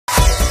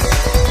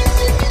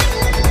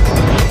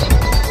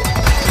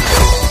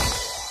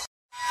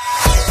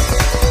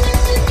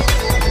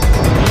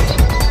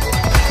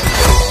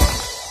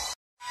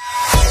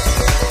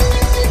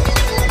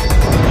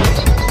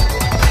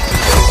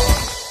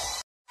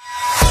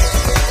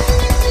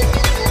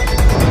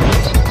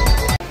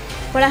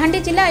कलाहांडी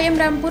जिला M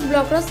Rampur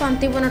block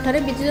Shantivan ठारे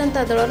विजु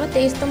जनता दलर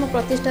 23तम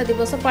प्रतिष्ठा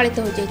दिवस पालित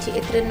हो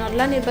जाए।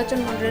 नर्ला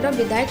निर्वाचन मंडल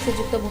विधायक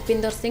श्रीजुक्त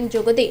भूपिंदर सिंह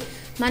जोगदे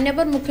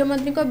मान्यवर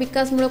मुख्यमंत्री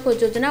विकासमूलक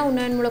योजना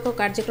उन्नयनमूलक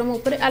कार्यक्रम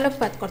उपर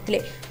आलोकपात करते।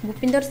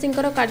 भूपिंदर सिंह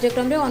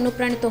कार्यक्रम में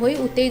अनुप्राणित हो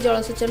उतई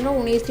जलसेचन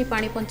 19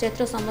 पानी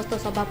पंचायतर समस्त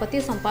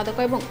सभापति संपादक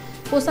और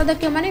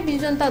कोषाध्यक्ष माने विजु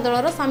जनता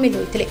दलर सामिल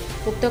होते।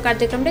 उक्त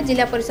कार्यक्रम में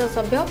जिला परिषद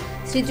सभ्य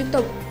श्रीजुक्त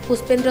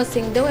पुष्पेन्द्र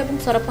सिंह देव और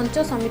सरपंच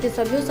समिति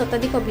सभ्य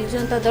शताधिक विजु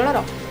जनता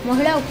दलर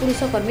महिला और पुरुष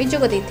कर्मी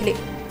जोग देथिले।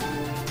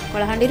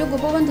 Kalahandi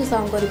Gopabandhu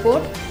Sahu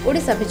report,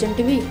 Odisha vision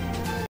TV.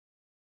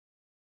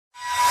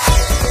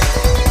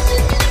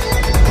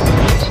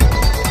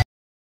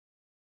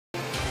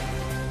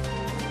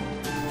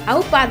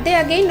 आउ पादे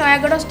आगे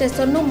नयागढ़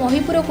स्टेशन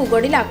महिपुर को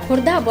गड़िला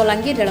खोर्धा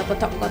बलांगीर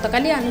रेलपथ।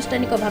 गतकाली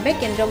आनुष्ठानिक भाव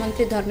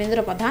केन्द्रमंत्री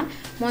धर्मेन्द्र प्रधान,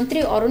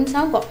 मंत्री अरुण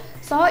साहू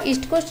सह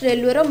ईस्ट कोस्ट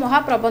रेलवे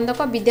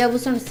महाप्रबंधक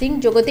विद्याभूषण सिंह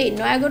जोगदे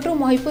नयागढ़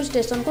महिपुर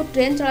स्टेशन को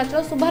ट्रेन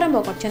चलाचल शुभारंभ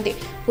करछन्ते।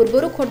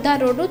 पूर्व Khordha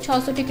road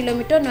 66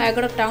 kilometre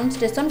Nayagarh town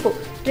station को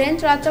ट्रेन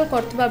चलाचल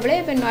करथिबा बेले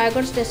एबे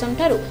नयागढ़ स्टेशन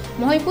ठारू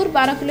महिपुर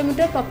 12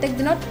 किलोमीटर प्रत्येक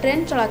दिन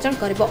ट्रेन चलाचल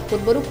करिबो।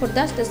 पूर्व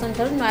खोर्धा स्टेशन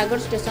ठारू नयागढ़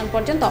स्टेशन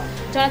पर्यंत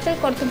चलाचल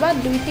करथिबा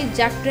दुईटी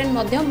जैक ट्रेन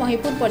मध्य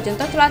महिपुर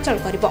पर्यंत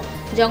चलाचल करिबो।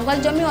 जंगल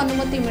जमी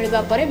अनुमति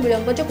मिलवा परे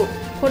विलंब जोगु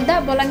खोर्धा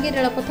बलांगीर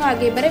रेलपथ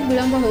आगेबारे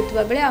विलंब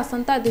होइतबा बेले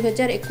आसंता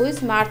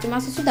 2021 मार्च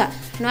मास सुधा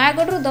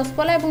नयागढ़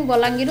दसपला और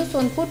बलांगीर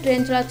सोनपुर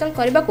ट्रेन चलाचल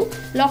करने को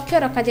लक्ष्य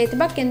रखा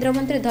जायतिबा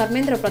केन्द्रमंत्री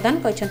धर्मेन्द्र प्रधान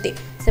कहते।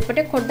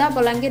 सेपटे खोर्धा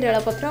बलांगीर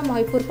रेलपथर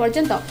महिपुर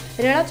पर्यंत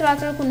रेल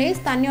चलाचल को नहीं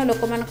स्थानीय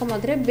लोकमानक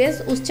मध्य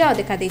बेस उत्साह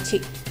देखा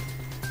देछि।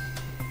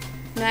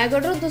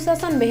 Nayagarh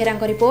Dushasan Behera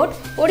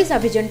report, Odisha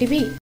vision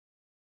TV.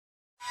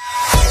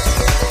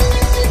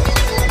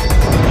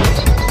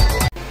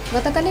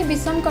 गतकाली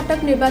विषम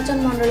कटक निर्वाचन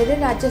मंडल में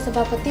राज्य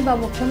सभापति व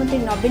मुख्यमंत्री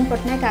नवीन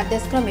पट्टनायक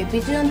आदेश क्रमे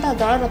विजु जनता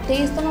दलर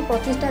 23तम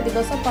प्रतिष्ठा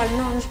दिवस पालन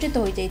अनुष्ठित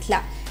हो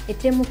जाइथिला।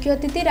 एथिरे मुख्य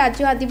अतिथि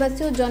राज्य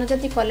आदिवासी और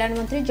जनजाति कल्याण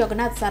मंत्री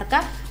जगन्नाथ सारका,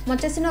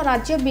 मंचासीन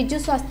राज्य विजु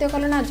स्वास्थ्य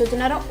कल्याण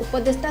योजनार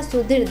उपदेष्टा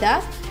सुधीर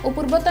दास और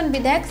पूर्वतन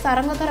विधायक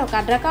सारंगधर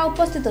काड्राका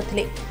उपस्थित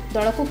थे।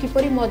 दल को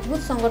किपरि मजबूत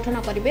संगठन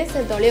करेंगे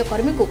से दलीय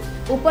कर्मी को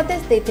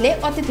उपदेश देते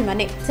अतिथि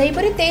माने।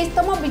 सेहीपरि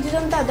 23तम विजु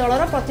जनता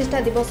दलर प्रतिष्ठा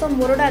दिवस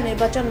मोरडा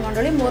निर्वाचन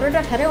मंडली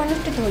मोरडा ठारे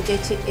अनुष्ठित हो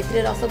जाइछि।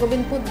 एथिरे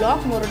रसगोविंदपुर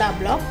ब्लॉक, मोरडा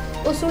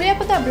ब्लॉक और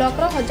सुलियापदा ब्लॉक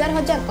हजार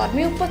हजार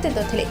कर्मी उपस्थित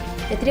थे।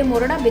 एथिरे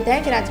मोरडा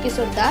विधायक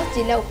राजकिशोर दास,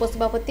 जिला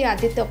उपसभापति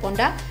आदित्य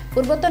पंडा,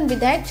 पूर्वतन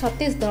विधायक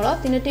छत्तीस दल,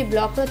 3टी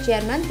ब्लॉक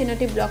चेयरमैन,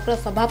 3टी ब्लॉक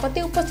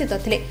सभापति उपस्थित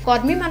थे।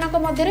 कर्मी मानक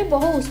मध्य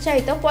बहु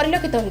उत्साहित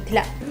परिलक्षित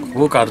होता।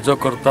 वो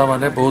कार्यकर्ता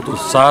माने बहुत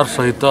उत्साह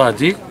सहित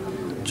आज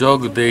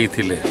जोग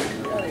देइथिले।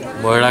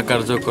 महिला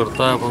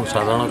कार्यकर्ता और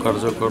साधारण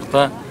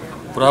कार्यकर्ता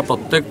पूरा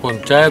प्रत्येक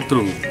पंचायत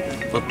रु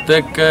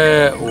प्रत्येक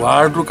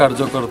वार्ड रु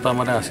कार्यकर्ता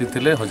माने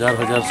आसीथिले।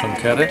 हजार हजार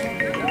संख्यार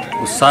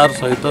उत्साह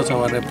सहित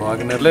से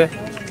भाग नेले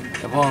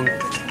एवं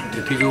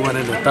ये जो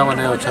मैंने नेता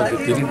मैंने अच्छा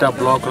 3टा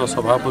ब्लॉक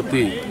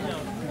सभापति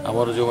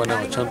आमर जो मैंने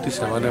अच्छा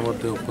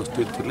से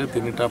उपस्थित थे।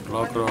 3टा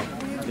ब्लॉक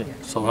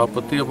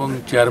सभापति और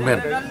चेयरमैन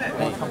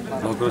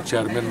ब्लॉक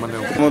चेयरमैन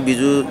माने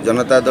विजु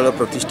जनता दल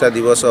प्रतिष्ठा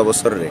दिवस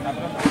अवसर रे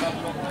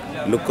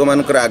लोक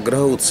मानकर आग्रह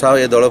उत्साह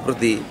ए दल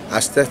प्रति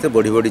आस्ते आस्ते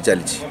बढ़ी बढ़ी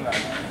चली।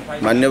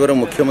 माननीय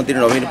मुख्यमंत्री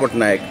नवीन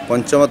पट्टनायक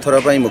पंचम थर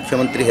पर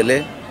मुख्यमंत्री हेले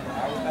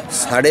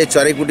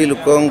 4.5 कोटी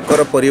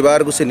लोकंकर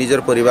परिवार को से निजर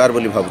परिवार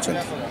बोली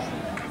भावुचंती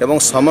एवं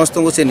समस्त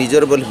को से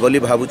निजर बोली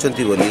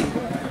भावुचंती बोली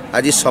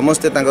आज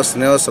समस्ते तांका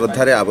स्नेह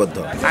श्रद्धार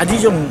आबद्ध। आज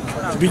जो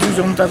विजु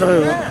जनता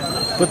दल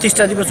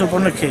प्रतिष्ठा दिवस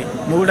उपलक्षे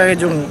मोगुड़ा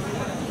जो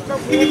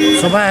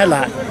सभा है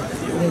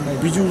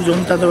विजु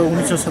जनता दल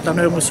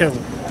 1997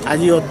 मसीह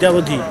आज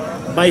अद्यावधि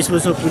 22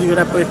 वर्ष पूरी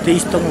गला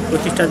 23तम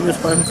प्रतिष्ठा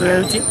दिवस पालन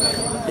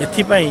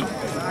कर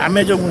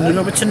आमे जो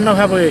निरवच्छिन्न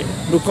भाव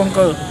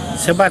लोकों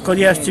सेवा कर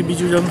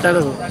विजु जनता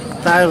दल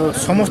तार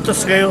समस्त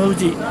श्रेय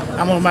होउची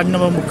आम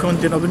माननीय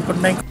मुख्यमंत्री नवीन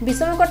पट्टनायक।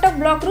 विषमकटक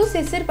ब्लॉक रु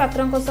शिशिर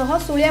पात्रंक सह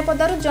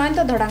सुलियापदारु Jayant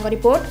धड़ांग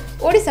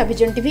report, Odisha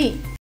vision TV.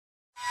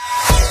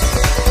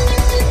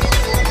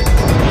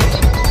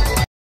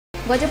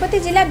 Gajapati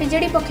जिला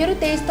बीजेडी पक्षर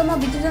 23तम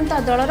विजु जनता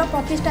दलर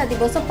प्रतिष्ठा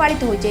दिवस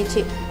पालित हो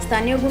जाइछि।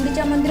 स्थानीय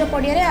गुंडीचा मंदिर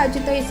पड़िया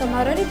आयोजित यह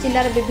समारोह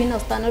जिलार विभिन्न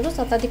स्थान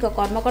शताधिक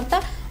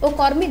कर्मकर्ता और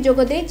कर्मी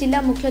जोगदे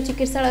जिला मुख्य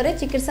चिकित्सालय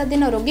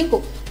चिकित्साधीन रोगी को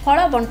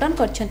फल बंटन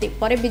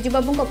कर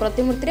विजुबाबू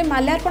प्रतिमूर्ति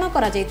माल्यार्पण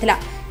कर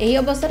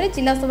अवसर में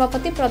जिला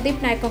सभापति प्रदीप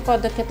नायक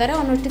अध्यक्षतार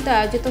अनुष्ठित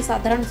आयोजित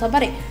साधारण सभा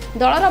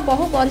दलर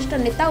बहु वरिष्ठ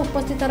नेता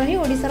उपस्थित रही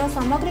ओडिशार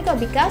सामग्रिक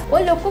विकास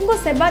और लोकों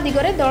सेवा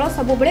दिगरे दल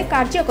सबुबले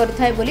कार्य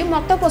करुଥାଏ बोली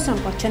मत पोषण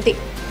करछन्ति।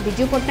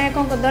 विजु पट्टनायक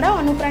द्वारा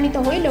अनुप्राणित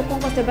होई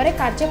लोकों सेवारे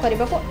कार्य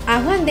करने को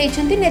आह्वान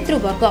देइछन्ति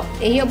नेतृवर्ग।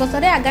 एही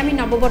अवसर में आगामी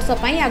नववर्ष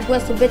पई आगुआ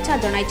शुभेच्छा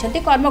जणाइछन्ति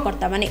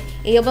कर्मकर्ता माने।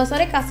 एही अवसर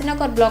में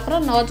काशीनगर ब्लॉक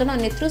 9 जन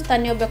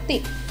नेतृस्थानीय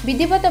व्यक्ति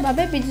विधिवत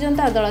भाव विजु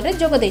जनता दल में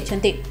जोग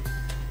देइछन्ति।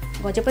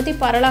 गजपति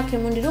पारला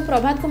खेमुंडी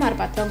प्रभात कुमार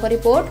पात्र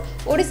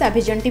report, Odisha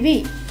vision TV.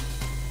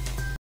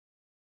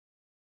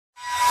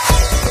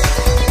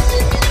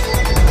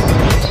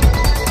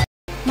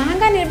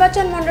 Mahanga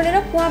निर्वाचन मंडल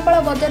कुआपाड़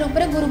बजार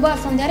उपर गुरुवार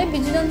संध्यारे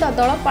विजु जनता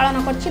दल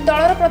पालन कर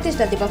दलर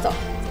प्रतिष्ठा दिवस।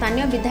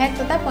 स्थानीय विधायक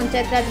तथा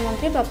पंचायतराज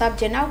मंत्री प्रताप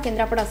जेना और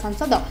केन्द्रापड़ा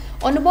सांसद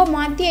अनुभव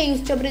महांती ଏହି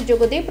ଉତ୍ସବରେ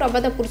ଯୋଗଦେଇ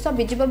ପ୍ରବାଦ ପୁରୁଷ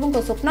ବିଜୁବାବୁଙ୍କ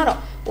ସ୍ୱପ୍ନର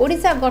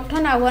ଓଡ଼ିଶା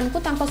ଗଠନ ଆହ୍ୱାନକୁ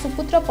ତାଙ୍କ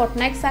ସୁପୁତ୍ର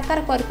ପଟ୍ଟନାୟକ ସାକାର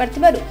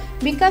କରିପାରିଥିବାରୁ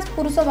ବିକାଶ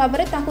ପୁରୁଷ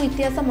ଭାବରେ ତାଙ୍କୁ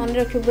ଇତିହାସ ମନେ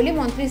ରଖିବ ବୋଲି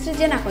ମନ୍ତ୍ରୀ ଶ୍ରୀ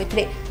ଜେନା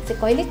କହିଥିଲେ। ସେ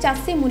କହିଲେ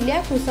ଚାଷୀ ମୂଲିଆ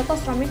କୃଷକ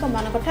ଶ୍ରମିକ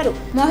ମାନଙ୍କଠାରୁ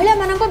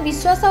ମହିଳାମାନଙ୍କ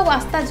ବିଶ୍ୱାସ ଓ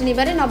ଆସ୍ଥା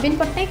ଜିଣିବାରେ ନବୀନ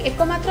ପଟ୍ଟନାୟକ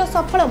एकमात्र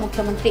सफल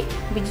मुख्यमंत्री।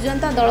 विजु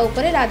जनता दल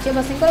उपर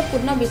राज्यवासी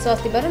पूर्ण विश्वास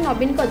थिबारु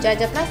नवीन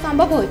जययात्रा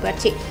संभव हो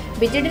पारछि।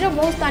 बीजेडीर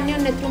बहु स्थानीय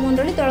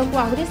नेतृमंडली दल को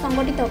आहुरी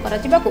संगठित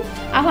कराजिबाकु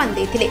आह्वान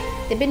देथिले।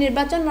 तेबे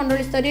निर्वाचन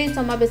मंडली स्तरीय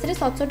समावेश रे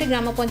 67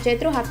 ग्राम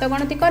पंचायत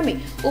हाथगणती कर्मी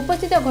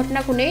उपस्थित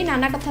घटना को नहीं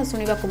नाना कथा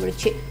शुणा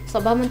मिलुछि।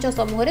 सभामंच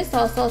समूह में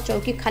 100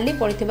 चौकी खाली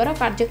पड़िथिबार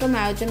कार्यक्रम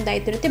आयोजन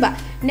दायित्व थिबा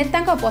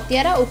नेतांक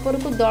पतियारा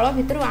उपरकु दल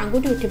भितर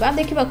आंगुठी उठिबा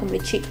देखिबाकु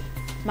मिलुछि।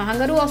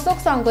 महांगारू Ashok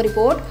साउंग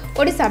report,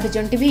 Odisha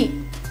vision TV.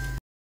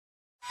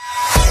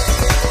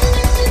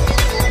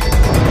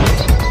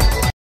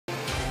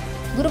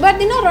 गुरुवार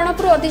दिन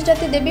रणपुर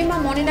अधिष्ठात्री देवी मां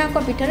मणिनाथ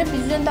पीठ में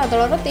विजु जनता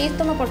दलर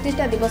 23तम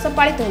प्रतिष्ठा दिवस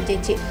पालित हो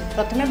जाइछि।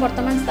 प्रथमे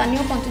वर्तमान स्थानीय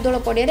पंचदोल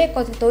पड़िया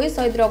एकत्रित होई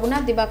शहीद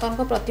रघुनाथ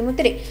दिवाकर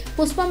प्रतिमूर्ति में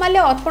पुष्पमाल्य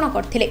अर्पण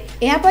करथिले।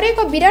 एहा परे एक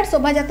विराट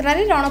शोभायात्रा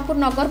रणपुर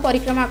नगर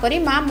परिक्रमा करी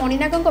मां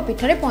मणिनाथ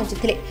पीठ में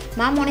पहुंचीथिले।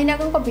 मां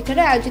मणिनाथ पीठ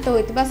में आयोजित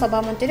होइतिबा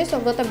सभामंच में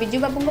स्वर्गत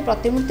बिजुबाबू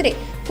प्रतिमूर्ति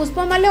में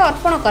पुष्पमाल्य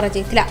अर्पण करा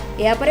जायथिला।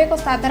 एहा परे एक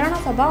साधारण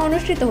सभा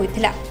अनुष्ठित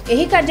होइथिला।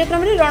 एही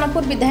कार्यक्रम में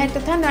रणपुर विधायक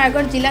तथा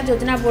नयागढ़ जिला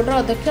योजना बोर्डर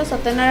अध्यक्ष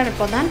सत्यनारायण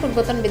प्रधान,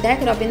 पूर्वतन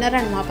विधायक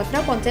रविनारायण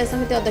महापात्र, पंचायत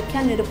समिति अध्यक्ष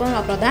निरुपमा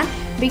प्रधान,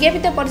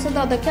 विज्ञापित परिषद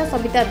अध्यक्ष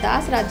सविता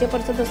दास, राज्य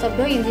परिषद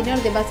सभ्य इंजीनियर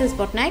देवाशीष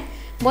पट्टनायक,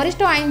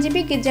 वरिष्ठ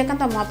आईनजीवी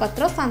गिरिजाकांत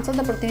महापात्र,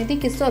 सांसद प्रतिनिधि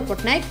किशोर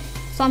पट्टनायक,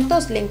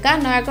 संतोष लेंका,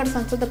 नयागढ़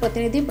सांसद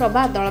प्रतिनिधि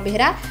प्रभा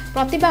दलबेहरा,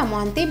 प्रतिभा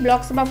महांती,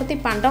 ब्लॉक सभापति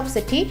पांडव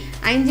सेठी,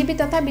 आईनजीवी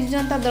तथा विजु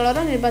जनता दलर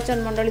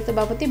निर्वाचन मंडली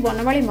सभापति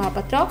बनमाली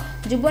महापात्र,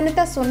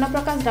 युवनेता स्वर्ण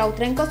प्रकाश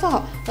राउतराय सह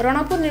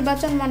रणपुर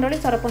निर्वाचन मंडली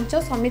सरपंच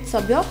समिति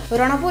सभ्य,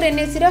 रणपुर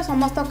एनएसी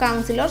समस्त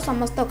काउंसिलर,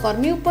 समस्त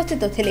कर्मी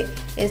उपस्थित थिले।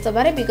 ए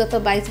सभारे विगत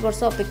 22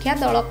 वर्ष अपेक्षा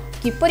दल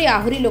किपरि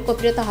आहुरी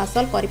लोकप्रियता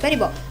हासिल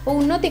करिपारिबो और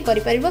उन्नति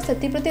करिपारिबो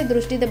सेथिप्रति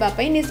दृष्टि देबा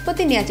पई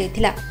निष्पत्ति निया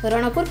जायथिला।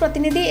 रणपुर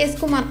प्रतिनिधि एस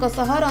कुमार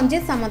सह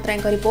Ranjit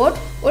Samantaray report,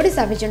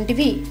 Odisha vision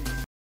TV.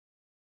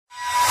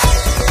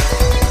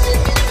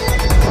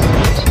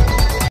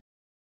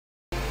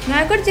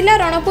 Nayagarh जिला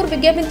रणपुर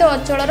विज्ञापित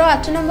अंचल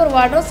 8 नंबर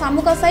वार्ड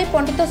सामुकासाई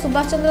पंडित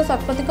सुभाष चंद्र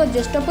शतपथी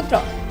ज्येष्ठ पुत्र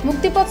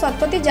मुक्तिपद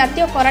शतपथी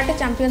जातीय कराटे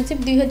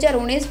चैंपियनशिप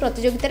 2019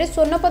 प्रतियोगिता में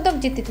स्वर्ण पदक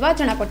जीतिथिबा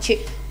जଣାपड़छि।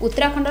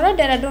 उत्तराखंडर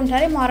डेराडून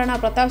ठारे महाराणा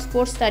प्रताप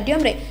स्पोर्ट्स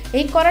स्टेडियम रे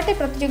एही कराटे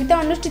प्रतियोगिता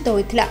अनुष्ठित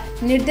होइथिला।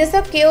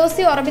 निर्देशक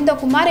केओसी अरविंद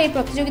कुमार एही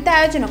प्रतियोगिता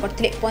आयोजन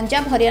करथिले।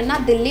 पंजाब, हरियाणा,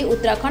 दिल्ली,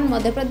 उत्तराखंड,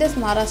 मध्य प्रदेश,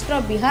 महाराष्ट्र,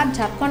 बिहार,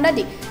 झारखंड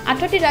आदि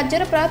 8टी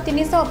राज्यर प्राय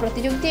 300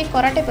 प्रतियोगी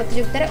कराटे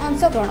प्रतियोगिता रे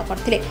अंशग्रहण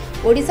करथिले।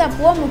 ओडिशा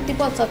पुओ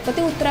मुक्तिपद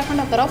शतपथी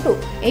उत्तराखंड तरफ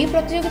एही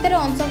प्रतियोगिता रे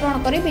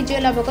अंशग्रहण करी विजय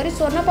लाभ करी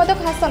स्वर्ण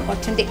पदक हासिल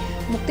करछन्ते।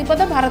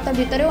 मुक्तिपद भारत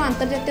भितर और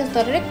अंतर्जातीय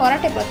स्तर में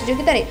कराटे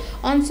प्रतियोगिता रे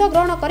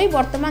अंशग्रहण करी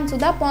वर्तमान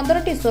सुधा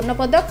 15टी स्वर्ण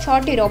पदक,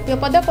 6टी रौप्य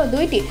पदक और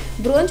 2टी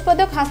ब्रोंज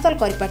पदक हासिल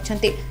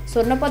करिपारछन्ते।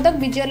 स्वर्ण पदक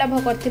विजय लाभ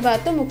करथिबा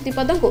हेतु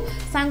मुक्तिपद को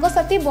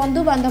सांगसाथी,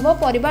 बंधु बांधव,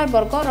 परिवार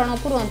वर्ग,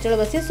 रणपुर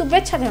अंचलवासी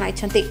शुभेच्छा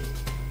जणाइछन्ते।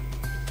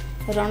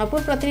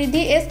 रणपुर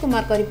प्रतिनिधि एस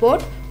कुमार का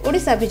report,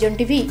 Odisha vision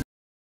TV.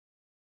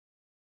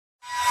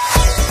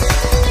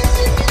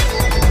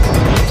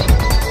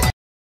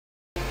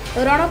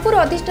 Ranpur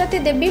अधिष्ठात्री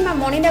देवी मां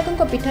मणिनाथ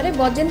पीठ में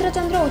बजेन्द्र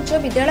चंद्र उच्च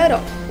विद्यालय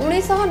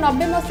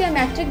 1990 मसीहा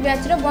मैट्रिक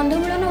बैचर बंधु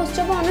मिलन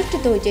उत्सव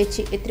अनुष्ठित हो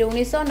जाइछि। एथिरे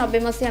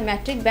 1990 मसीहा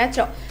मैट्रिक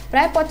बैचर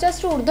प्राय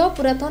 50 रु ऊर्ध्व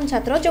पुरातन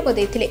छात्र जोग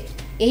देथिले।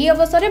 एही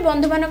अवसर में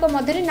बंधु मानक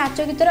मध्य नाच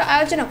गीतर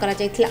आयोजन करा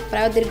जायथिला।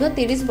 प्राय दीर्घ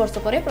 30 वर्ष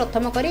पर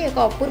प्रथम करी एक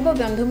अपूर्व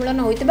बंधु मिलन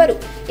होइतिबारु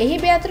एही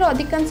बैचर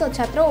अधिकांश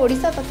छात्र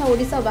ओडिशा तथा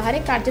ओडिशा बाहर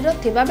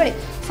कार्यरत थिबा बेले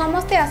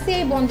समस्ते आसी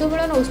एही बंधु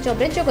मिलन उत्सव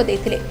में जोग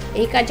देथिले।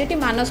 एही कार्यटी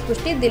मानस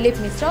पृष्टि, दिलीप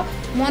मिश्र,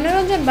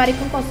 मनोरंजन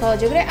बारिकଙ୍କ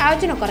सहयोग में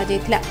आयोजन करा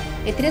जायथिला।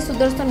 एथिरे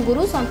सुदर्शन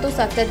गुरु, संतोष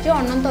आचार्य,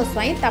 अनंत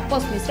स्वाई,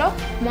 तापस मिश्र,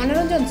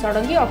 मनोरंजन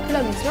षडंगी, अखिल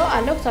मिश्र,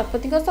 आलोक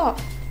शतपथी सह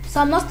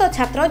समस्त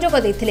छात्र जोग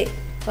देथिले।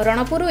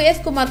 रणपुर एस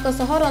कुमार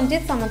सह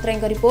Ranjit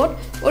Samantaray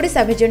report,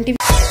 Odisha vision TV.